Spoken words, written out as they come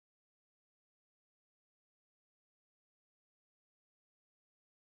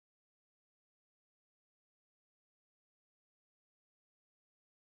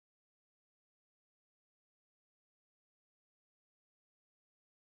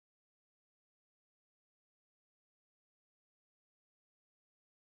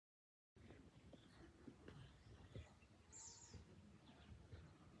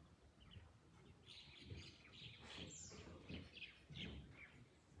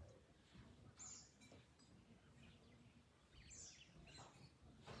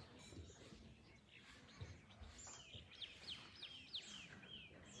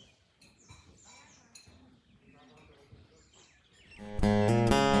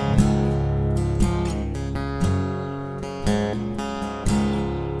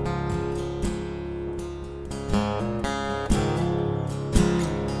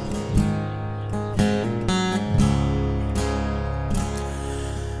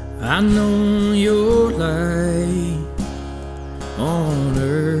I know your life on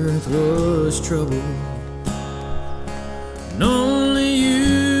earth was troubled, and only you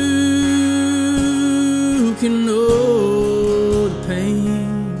can know the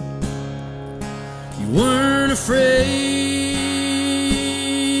pain. You weren't afraid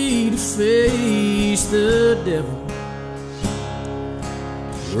to face the devil.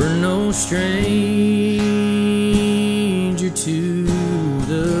 You were no stranger to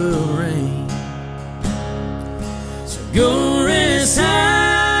the rain. So go rest high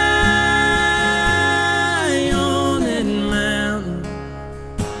on that mountain.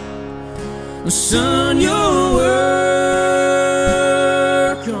 Son, your work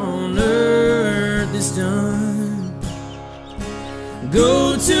on earth is done.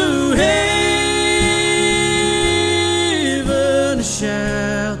 Go to heaven to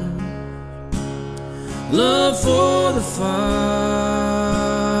shout love for the Father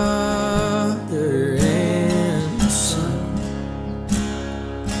and the Son.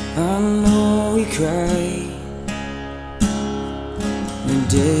 I know we cried the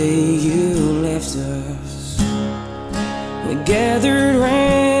day you left us. We gathered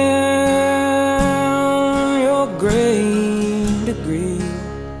round your grave to grieve.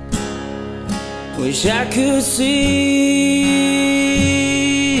 Wish I could see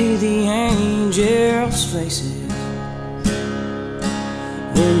the angels' faces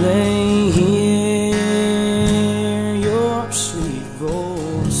when they hear your sweet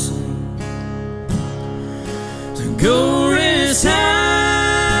voice sing. So go rest high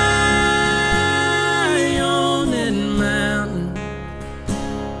on that mountain.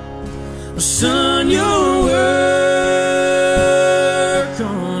 Son, your work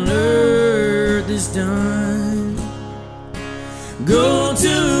on earth is done. Go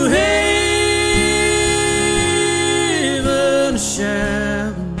to heaven to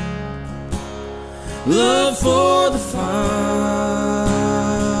shout love for the Father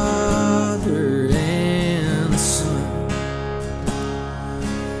and the Son.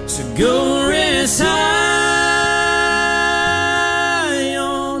 So go rest high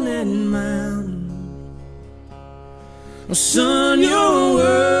on that mountain. Oh, son, your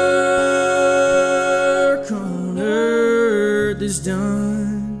work on earth is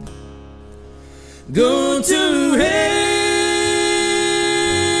done. Go to heaven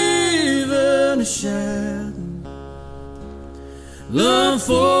to shout love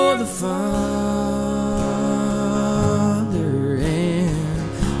for the Father and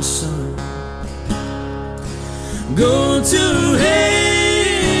the Son. Go to heaven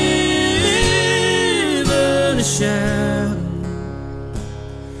to shout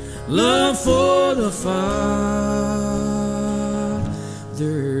love for the Father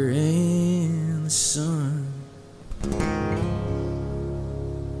and the Son.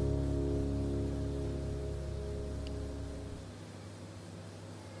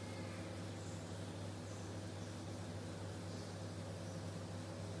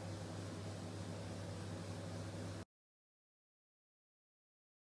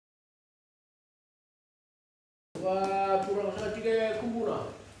 Turang sa tiga kumbuna.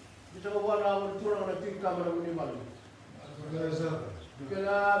 Bisa kawan turang na tiga kamera muni malu.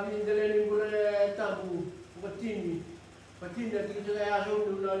 Kala bindele ni boleh tabu, patini dah tiga saya asal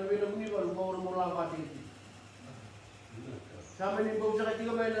dulu na muni muni malu kau orang mula pati. Sama ni bau sa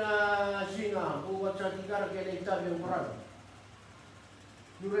tiga main singa, buat sa tiga rakyat yang tabu yang perang.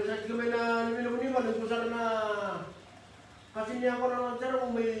 Dulu sa tiga main muni malu tu sa na kasih ni aku orang cara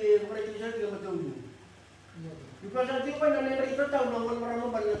umai mereka sa tiga betul. Because I think when I read the town, no one around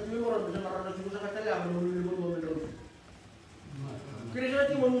the two or the Marana to Sakatala, and we will move it.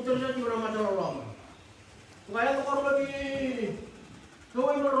 Christianity will turn to Ramadalama. Why am I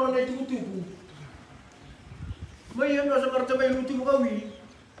going around at Tutu? My young was a Martabay Lutugawi,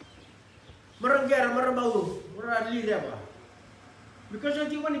 Marangara, Marabau, Radley Deva. Because I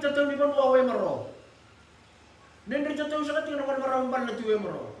think when it's a turn, even away Maro. Then it's a town or one around to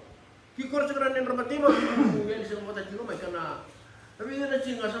Emerald. Kikor sekarang yang bermatiba, yang sedang kota Ciro, macam na. Tapi dia nak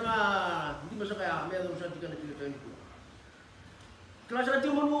cingga sama, di masa kaya, mereka usah tiga nanti kita ini. Kelas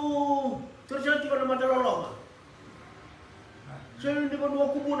nanti mana, terus nanti mana mata lolong. Saya ni pun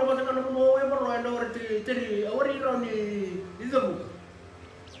dua kubu, nama tengah nama mau yang berloy, nama teri, awal ini itu bukan.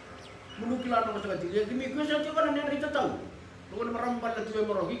 Menukilan nama sekali. Jadi mikir saya tiba nanti kita tahu. Kalau merambat nanti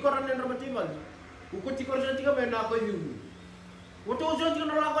mereka, kikor yang bermatiba. Ukut kikor saya tiga main apa itu. Waktu usia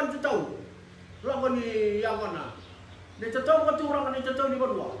juga lakukan itu tahu, lakukan ni yang mana. Ni tahu waktu orang ni tahu di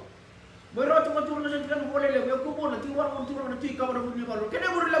bawah. Mereka tu waktu orang saya kan boleh lihat, aku pun nanti orang nanti kamera bunyi baru.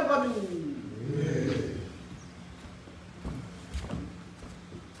 Kena boleh lihat kami.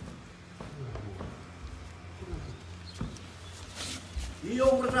 Iyo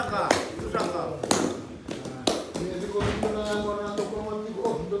bersaka. Jadi kau itu na warna dokumen itu,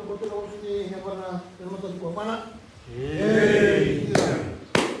 untuk betul aku sini yang warna termotor itu mana?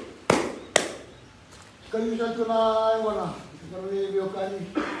 Kayu satu na warna, kalau ni biokani,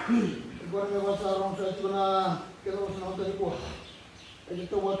 warna bahasa orang satu na kita bahasa orang tadi kuah. Jadi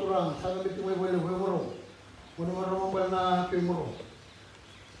tu buat orang, sangat betul boleh moro, moro mambal na kayu moro.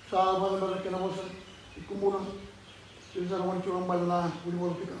 Sahabat balik kena bahasa ikumurang, jadi orang curang bal na boleh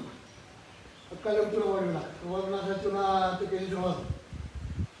moro kita. Kalau betul warna satu na tekan semua.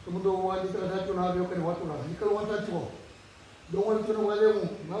 Kemudian wanita satu na biokani waktu lah. Kalau wanita tu, dua wanita tu ada mu,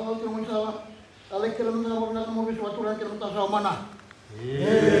 nama tu macam apa? Alek kalau mana warna tu mungkin waktu lah kalau tak sama mana.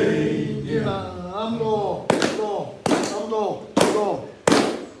 Iya, amdo.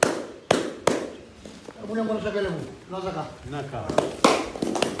 Kamu yang mana sekali mu? Naka.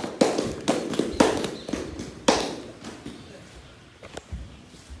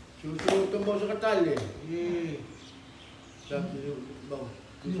 Susu tembok sekali. Tapi bang,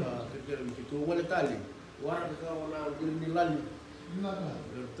 bisa kerja begitu. Wala tali. Warna kawan nilai.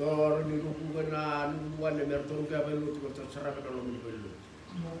 Mertor ni rupukan na nubuan na mertor kaya pa luto ko terserah ka dalam luto luto.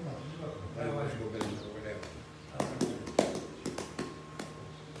 Ay mas ko galing ko kaya.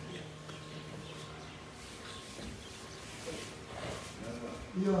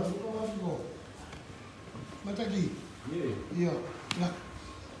 Iya, lupa mas ko. Matagi. Iya, nak.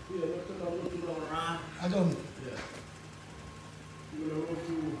 Iya, mertor na luto na orang. Adon. Iya. Iya,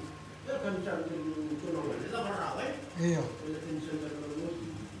 luto. Ya kan cantik luto na orang. Ila karawai. Iya. Ila tinsan na luto.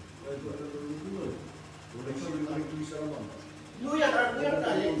 Itu ada luto. Udah sih lagi tulis sama. Lu ya kan, lu ya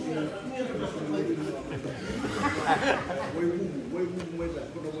tadi. Woi bubu, woi tak,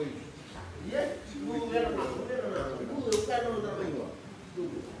 kau woi. Iya, bubu merah, bubu kan orang terbaik.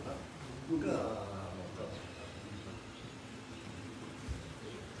 Bubu, buka.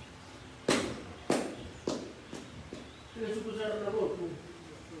 Sudah cukup saya nak lutu.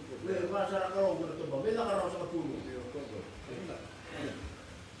 Lepas saya kalau bertemu, bela kalau saya puluh.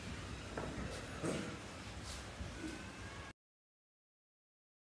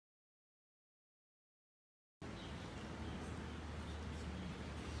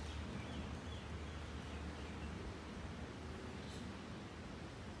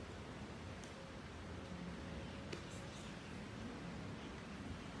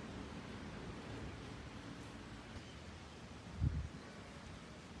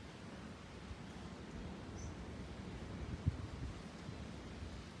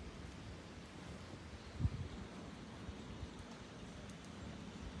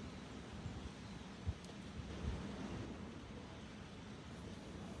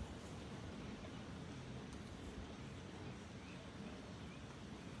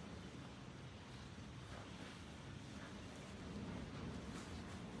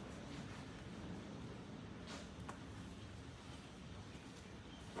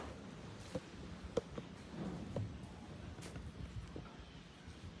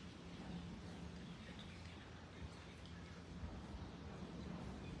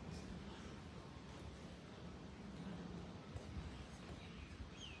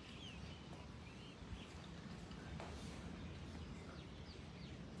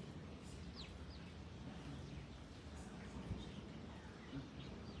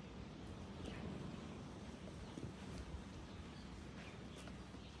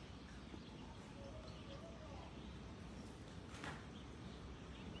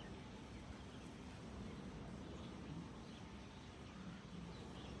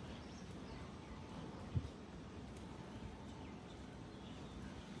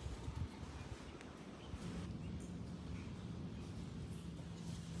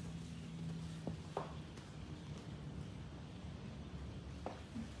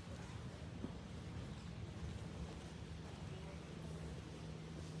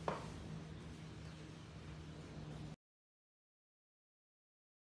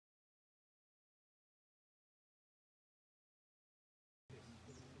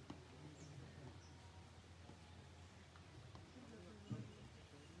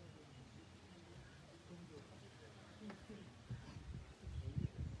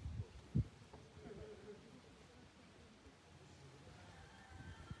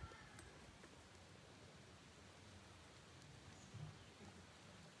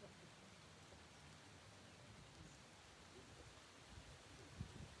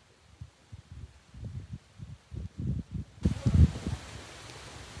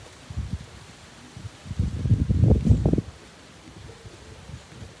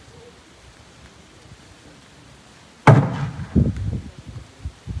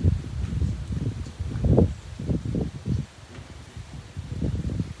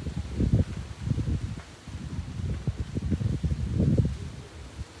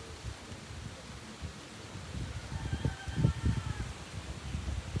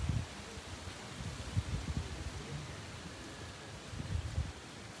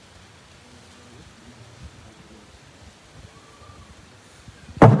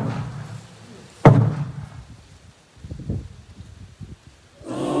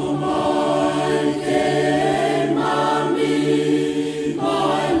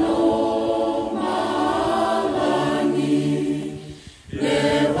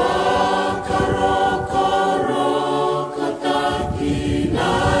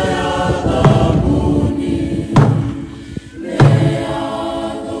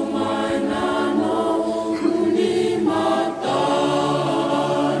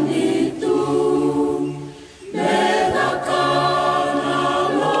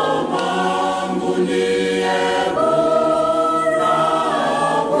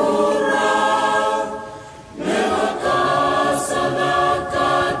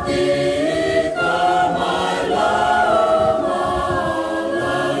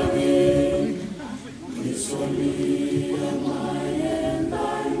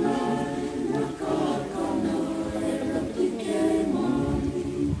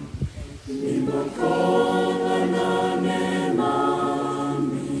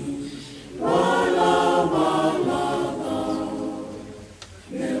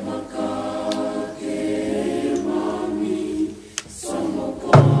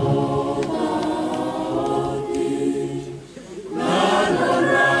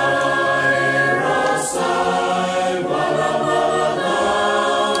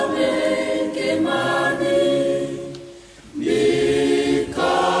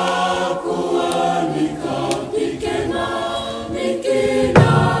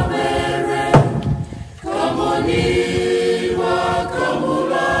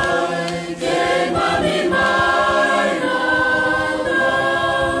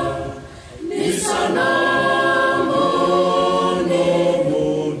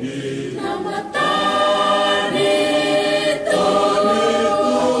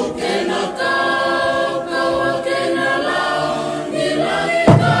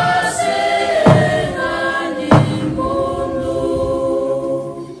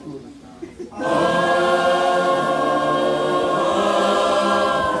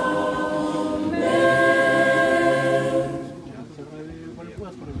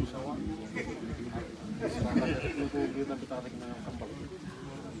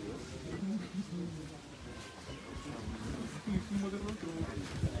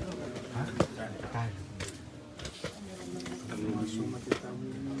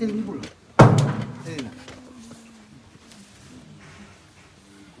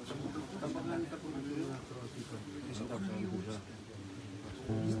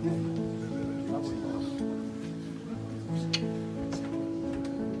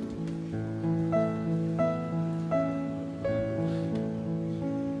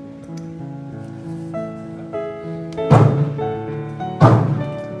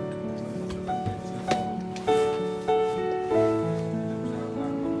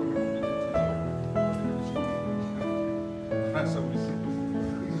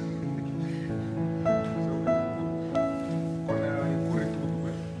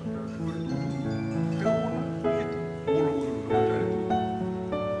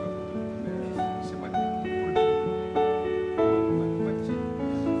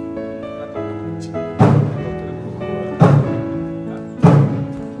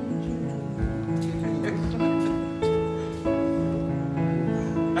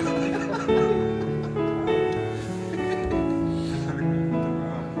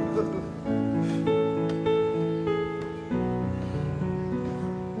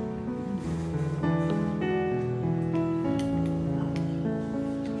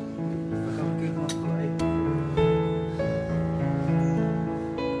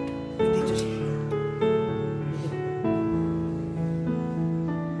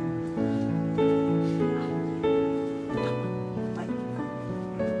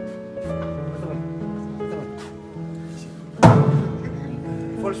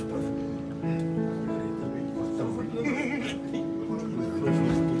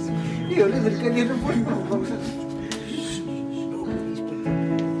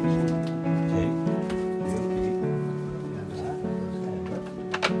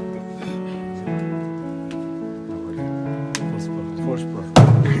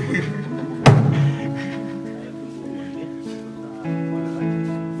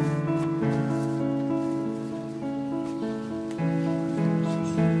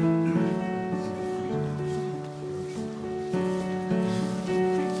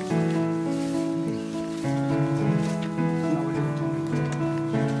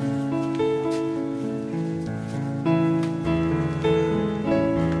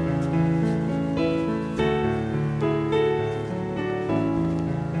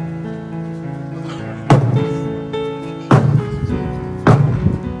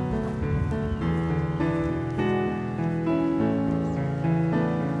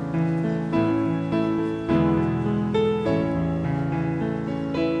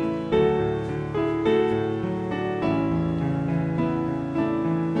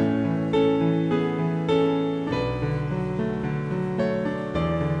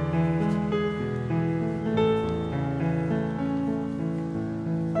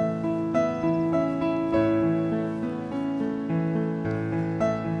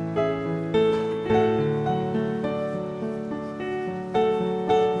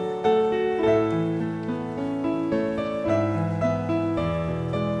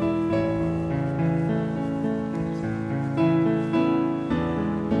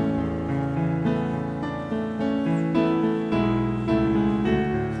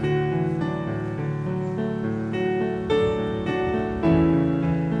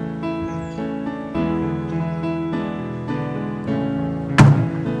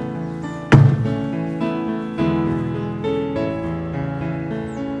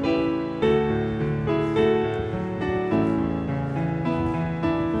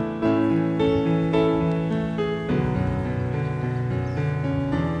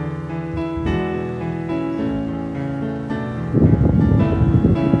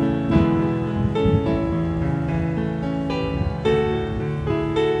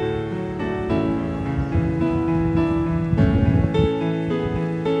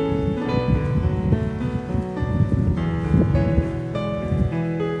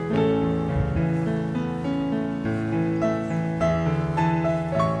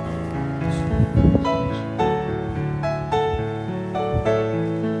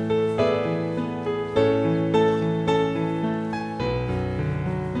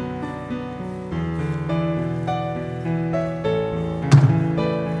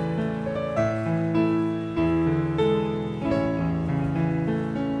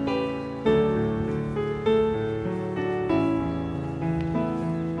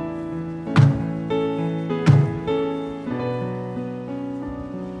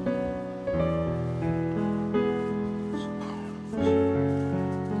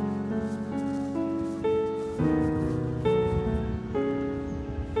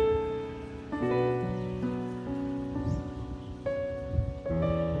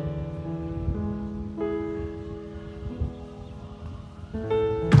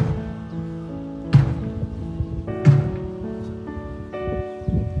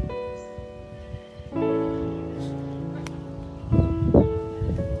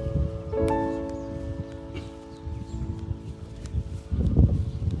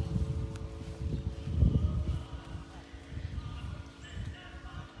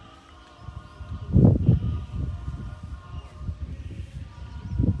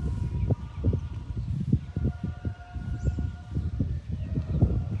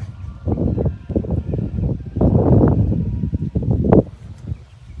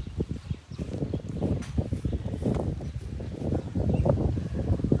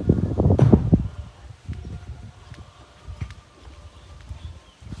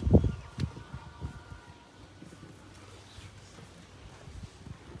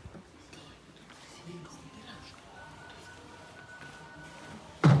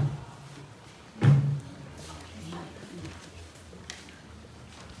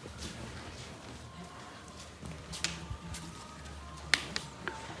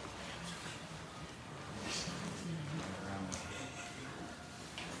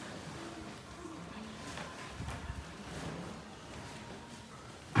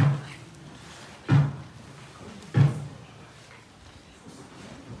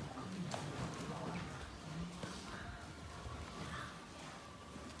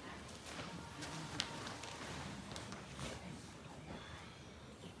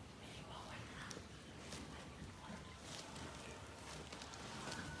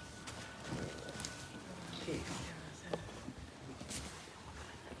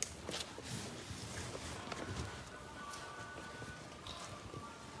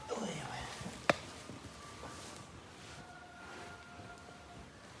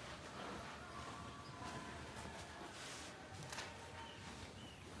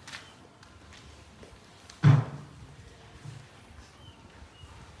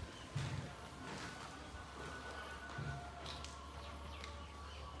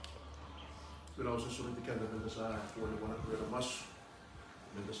 Pero sa sulit ikan na sa wala ko mas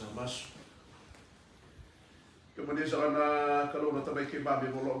sa mas. Kemudian sa na kalau na tabay kay babi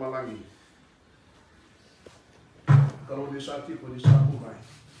mo lo malangi. Kalau di saat itu di sampulai.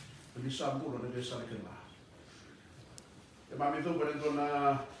 Di sampul na desa kenlah. Mami tu pada tu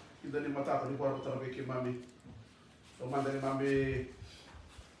na kita di mata ko di kuar tabay kay mami. So mandari mami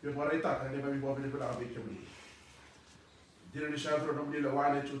yung warita kan di mami bawa beli bela kay kami. Dina di sa tro na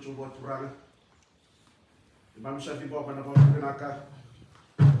lawane cucu buat turang. Mami sa di bawa na bawa vinaka.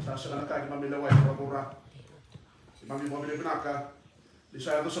 Sa naka mami lawai pura. Mami bawa beli vinaka. Di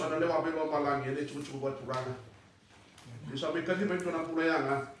sa tu sa na lewa belo malangi ni cucu buat turang. Di sa may kadi may tunang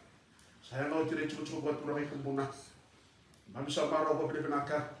pulayanga. Saya mau tiri cucu buat turang kumbuna. Mami sa maro bawa beli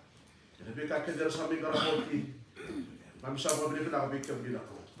vinaka. Jadi bika kejar sa mi garapoti. Mami sa bawa beli vinaka bikin bila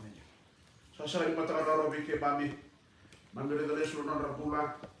ko. Sa sa mata raro bikin mami. Mami le dale suruh non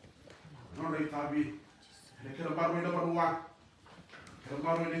rapula, non le tabi, le kira baru ini dapat uang, kira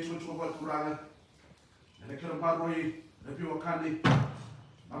baru ini cukup buat kurangan, le kira baru ini lebih wakani,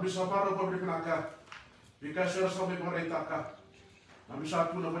 mami sabar apa beri penaka, bika suara sampai korai taka, mami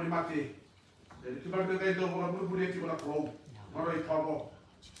satu nama mati, jadi kita beri itu orang berbudi itu orang kau, orang itu apa,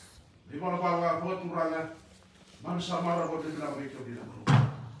 di mana bawa buat kurangan, mami sabar apa beri penaka itu dia,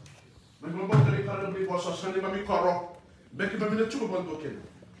 mami membuat dari kalau beri puasa seni mami korok. Beki mami na chuba bantu ken.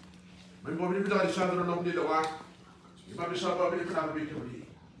 Mami mami bida di sandra na mudi dawa. Mami saba bida kana beki mudi.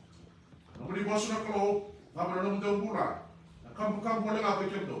 Na mudi bosu na klo, mami na mudi ubura. Na kampu wala nga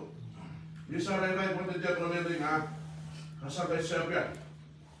beki mdo. Bisa rai rai bonde dia drone de nga. Kasa bai sebya.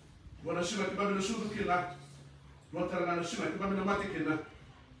 Bona sila mami na sudu kina. Lota na sila mami na mati kina.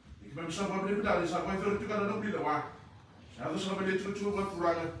 Mami saba bida di saba itu kana na mudi dawa. Sa saba bida chuchu bantu.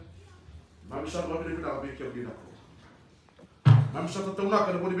 Mami saba bida beki mudi na. Mami sa tatuna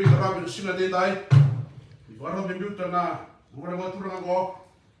ka na muli bigla rabi na sila day. Ibarang bibuta na bukan waktu orang go.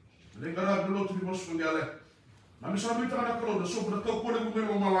 Negara dulu tu di bos mendiale. Mami sa bita na kalau na sobra kau pole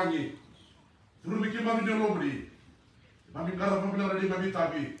bumero malangi. Turun bikin mami dia lobri. Mami kara pabila na mami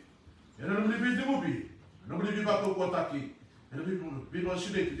tabi. Yana na muli bidi mubi. Na muli bibako kotaki. Yana bibo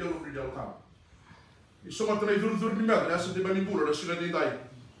sile ki dia lobri dia kam. Iso matra idur ni mer asa di mami bulo na sila day.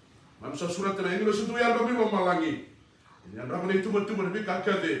 Mami sa surat na English tu ya lobri malangi. Yang ramai itu betul lebih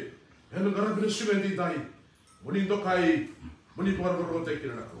kakak deh. Yang negara bersih di dai. Muni dokai, muni tuar berrotek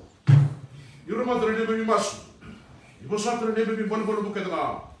kira aku. Yuru matra ni bagi mas. Ibu satra ni bagi bon bukan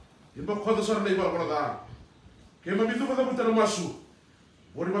dah. Ibu kau dasar ni bawa dah. Kema itu pada bukan masu.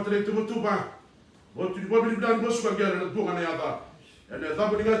 Muni matra itu betul bah. Waktu ibu beli dan bos bagian dan bukan ni ada. Yang ada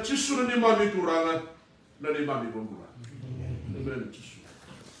beringat cisu ni mami turangan, ni mami bongula. Ini cisu.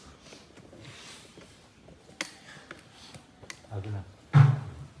 Agna.